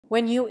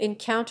When you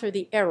encounter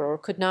the error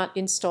 "could not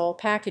install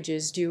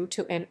packages due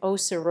to an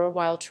oserror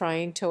while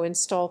trying to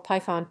install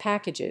Python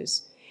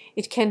packages,"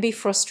 it can be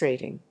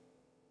frustrating.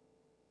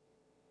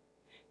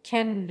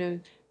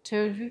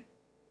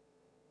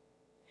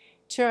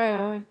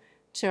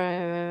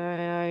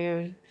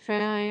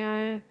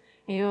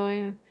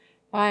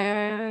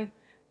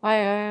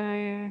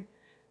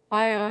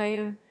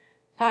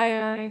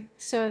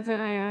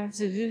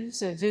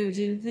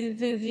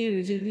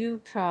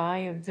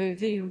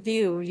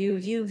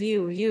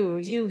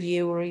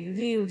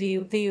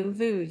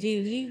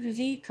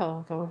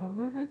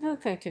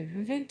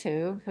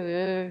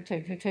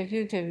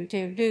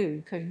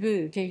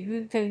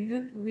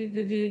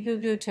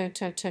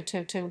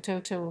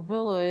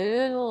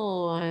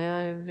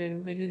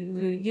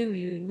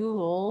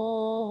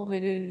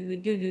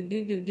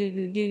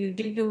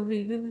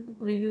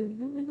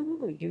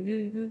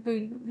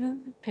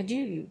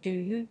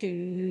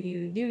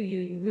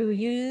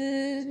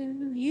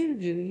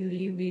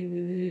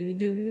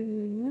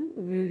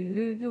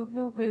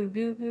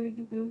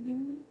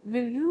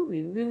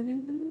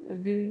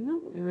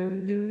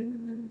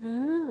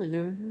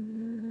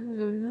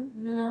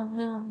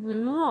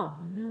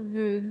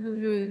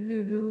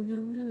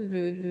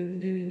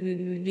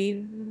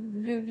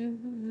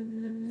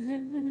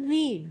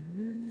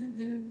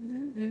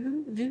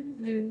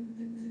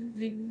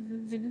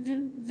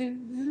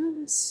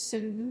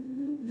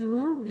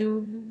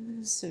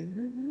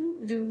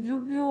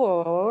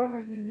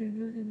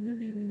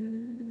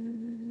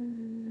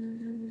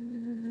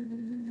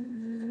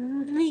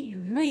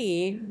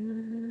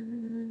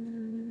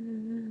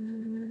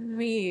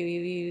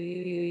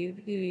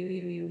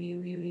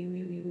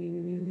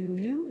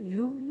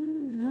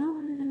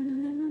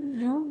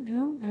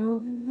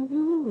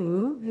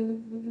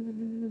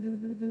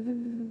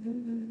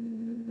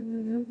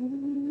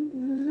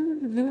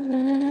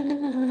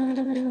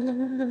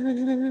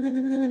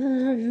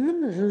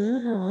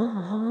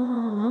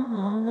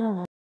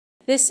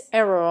 This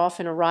error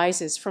often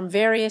arises from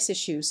various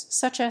issues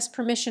such as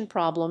permission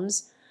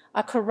problems,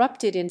 a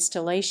corrupted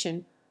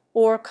installation,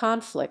 or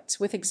conflicts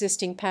with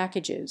existing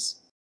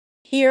packages.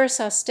 Here's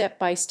a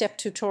step-by-step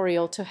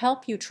tutorial to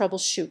help you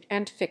troubleshoot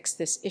and fix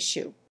this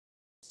issue.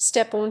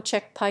 Step 1.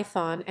 Check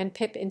Python and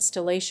pip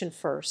installation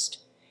first.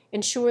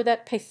 Ensure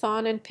that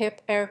Python and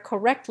pip are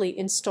correctly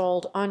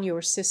installed on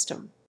your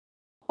system.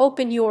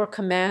 Open your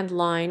command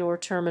line or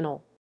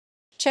terminal.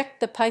 Check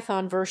the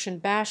Python version,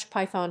 bash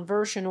Python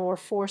version, or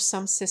for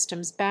some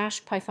systems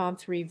bash Python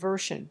 3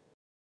 version.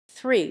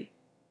 3.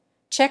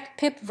 Check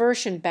pip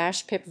version,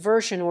 bash pip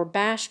version, or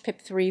bash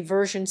pip 3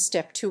 version.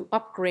 Step 2.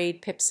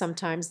 Upgrade pip.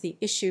 Sometimes the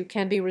issue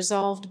can be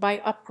resolved by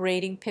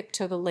upgrading pip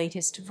to the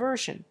latest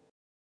version.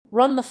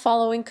 Run the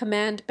following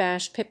command: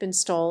 bash pip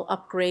install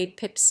upgrade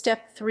pip.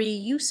 Step 3.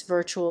 Use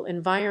virtual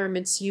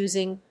environments.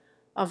 Using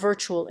a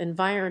virtual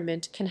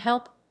environment can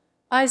help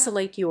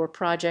isolate your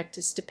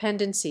project's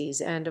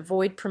dependencies and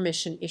avoid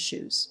permission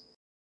issues.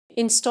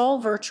 Install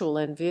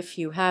virtualenv if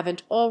you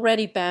haven't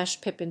already.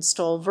 Bash pip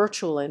install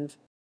virtualenv.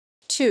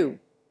 2.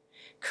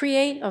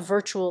 Create a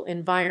virtual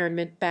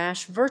environment.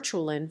 Bash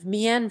virtualenv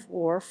mienv,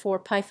 or for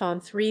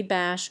Python 3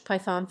 bash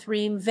Python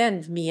 3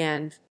 venv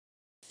mienv.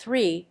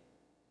 3.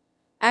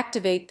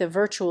 Activate the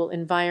virtual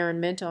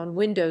environment on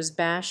Windows.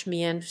 Bash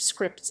mienv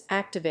scripts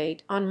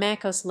activate on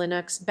macOS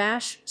Linux.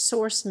 Bash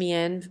source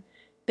mienv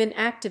bin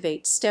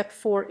activate. Step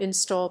 4.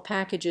 Install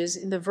packages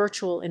in the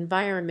virtual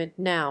environment.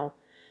 Now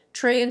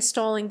try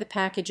installing the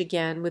package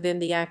again within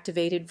the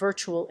activated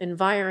virtual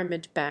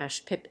environment.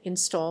 Bash pip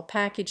install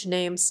package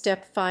name.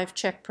 Step 5.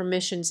 Check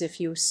permissions. If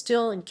you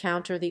still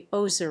encounter the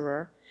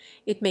oserror,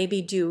 it may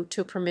be due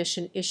to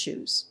permission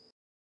issues.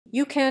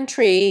 You can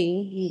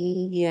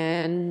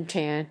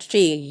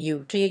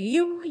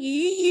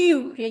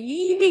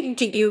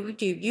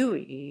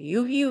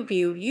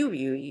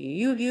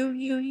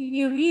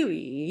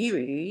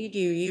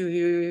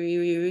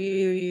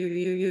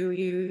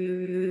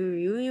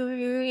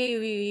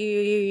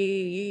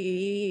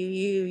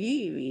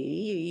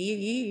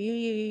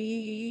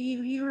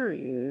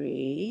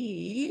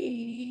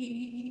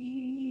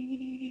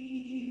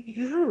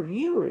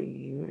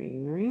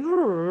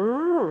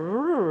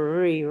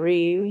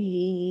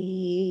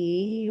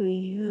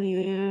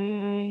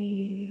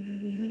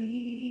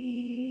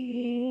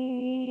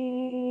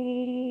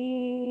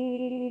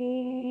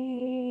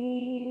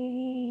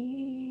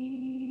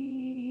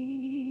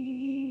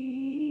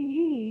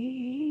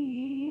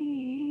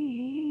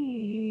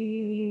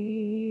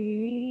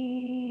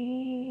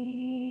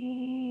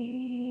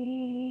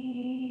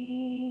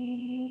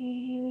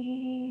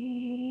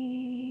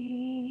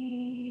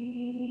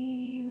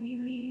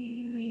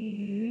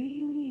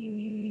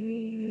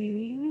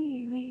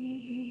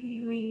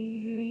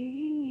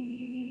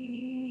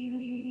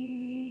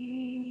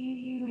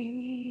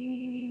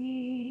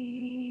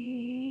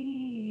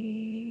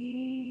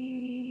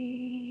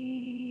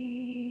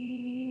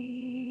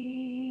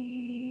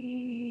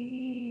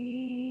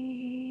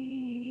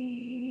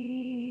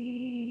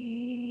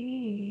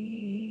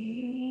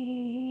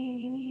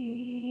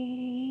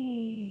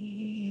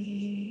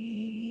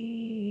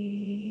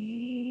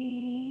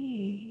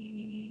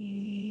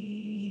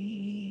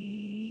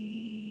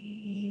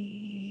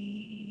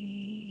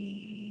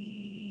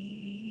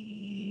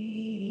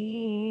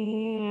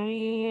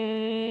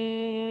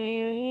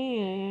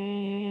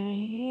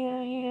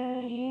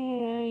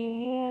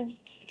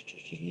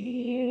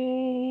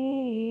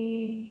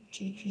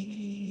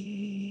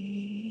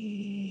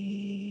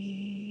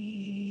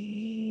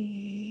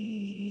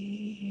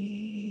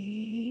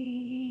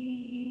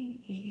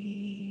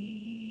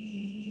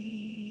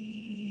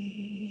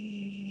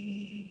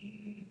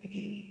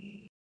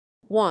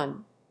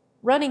One,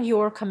 running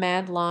your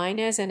command line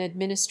as an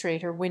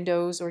administrator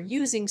Windows or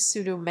using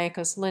sudo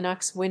macOS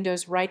Linux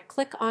Windows,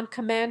 right-click on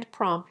Command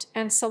Prompt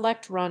and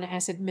select Run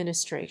as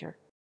Administrator.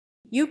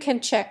 You can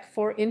check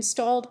for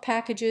installed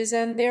packages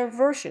and their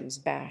versions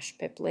bash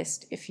pip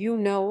list if you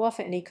know of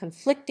any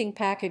conflicting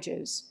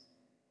packages.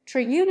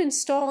 Try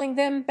uninstalling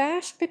them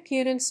bash pip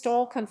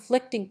uninstall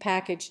conflicting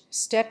package.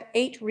 Step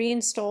 8,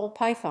 reinstall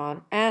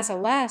Python as a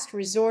last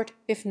resort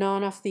if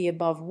none of the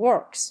above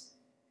works.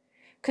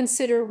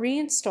 Consider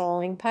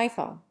reinstalling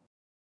Python.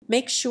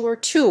 Make sure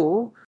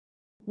to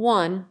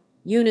 1.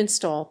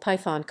 Uninstall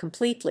Python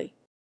completely.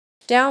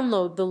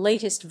 Download the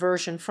latest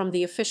version from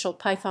the official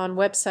Python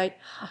website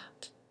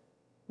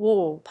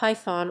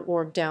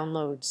Python.org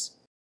downloads.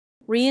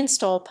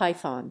 Reinstall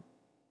Python,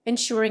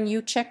 ensuring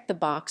you check the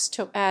box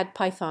to add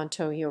Python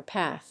to your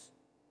path.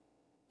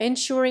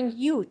 Ensuring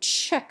you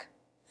check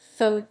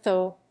the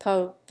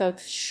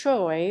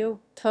show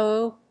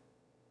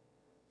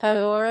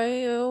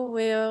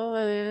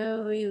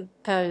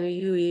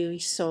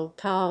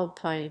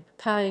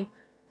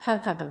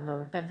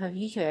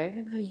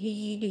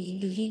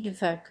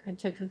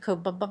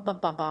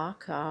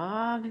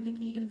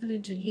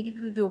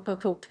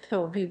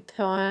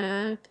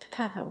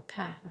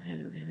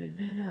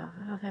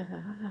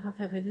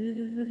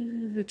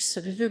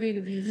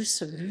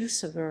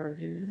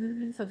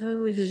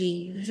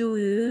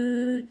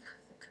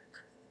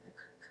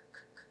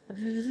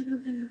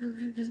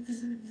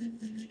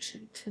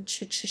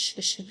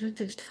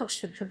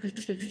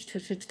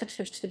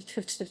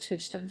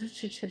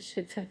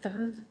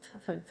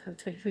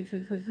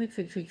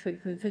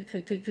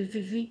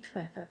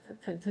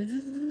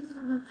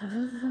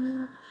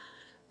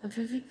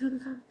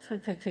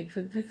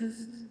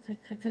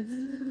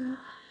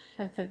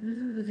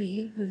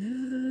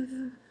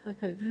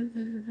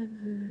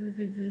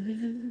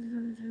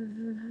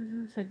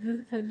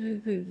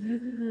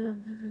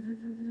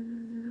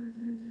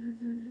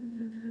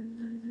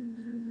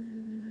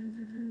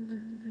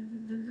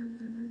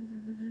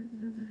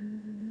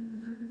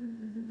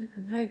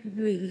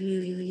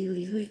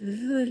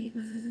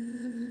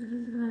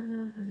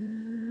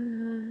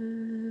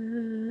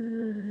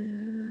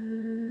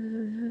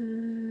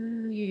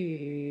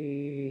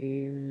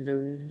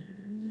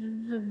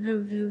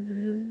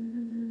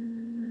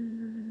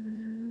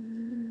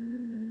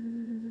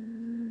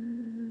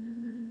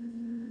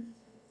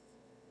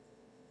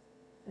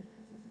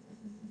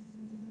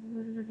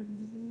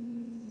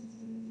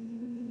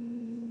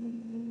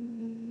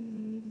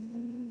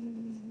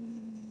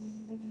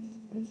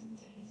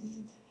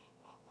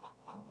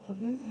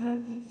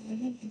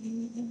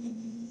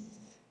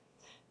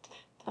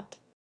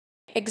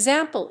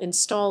Example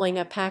installing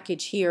a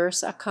package.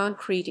 Here's a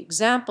concrete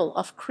example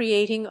of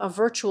creating a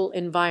virtual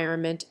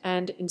environment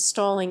and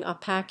installing a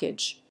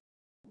package.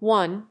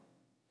 1.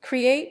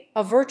 Create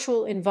a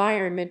virtual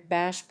environment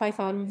bash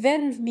python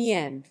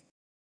venv.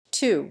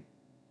 2.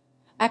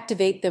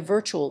 Activate the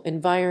virtual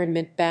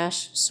environment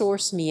bash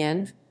source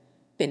menv.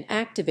 Bin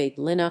activate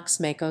Linux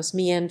macOS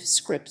menv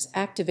scripts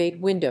activate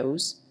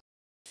Windows.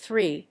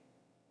 3.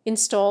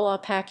 Install a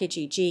package,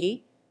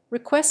 e.g.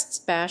 requests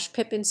bash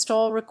pip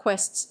install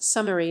requests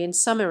summary. In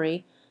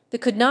summary, the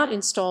could not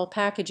install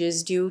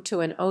packages due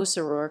to an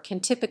oserror can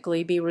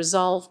typically be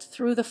resolved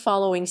through the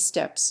following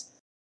steps.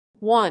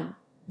 1.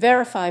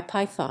 Verify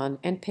Python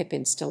and pip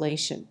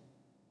installation.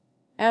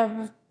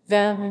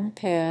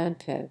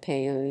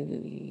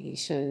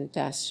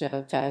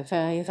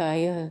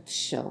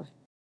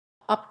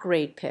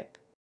 Upgrade pip.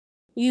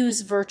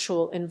 Use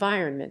virtual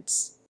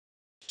environments.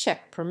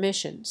 Check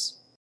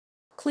permissions.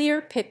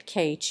 Clear pip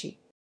cache.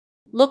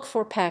 Look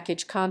for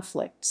package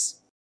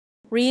conflicts.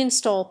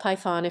 Reinstall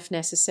Python if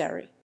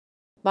necessary.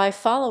 By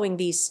following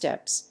these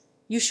steps,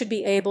 you should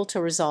be able to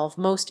resolve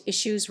most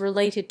issues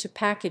related to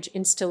package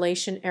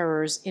installation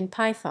errors in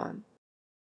Python.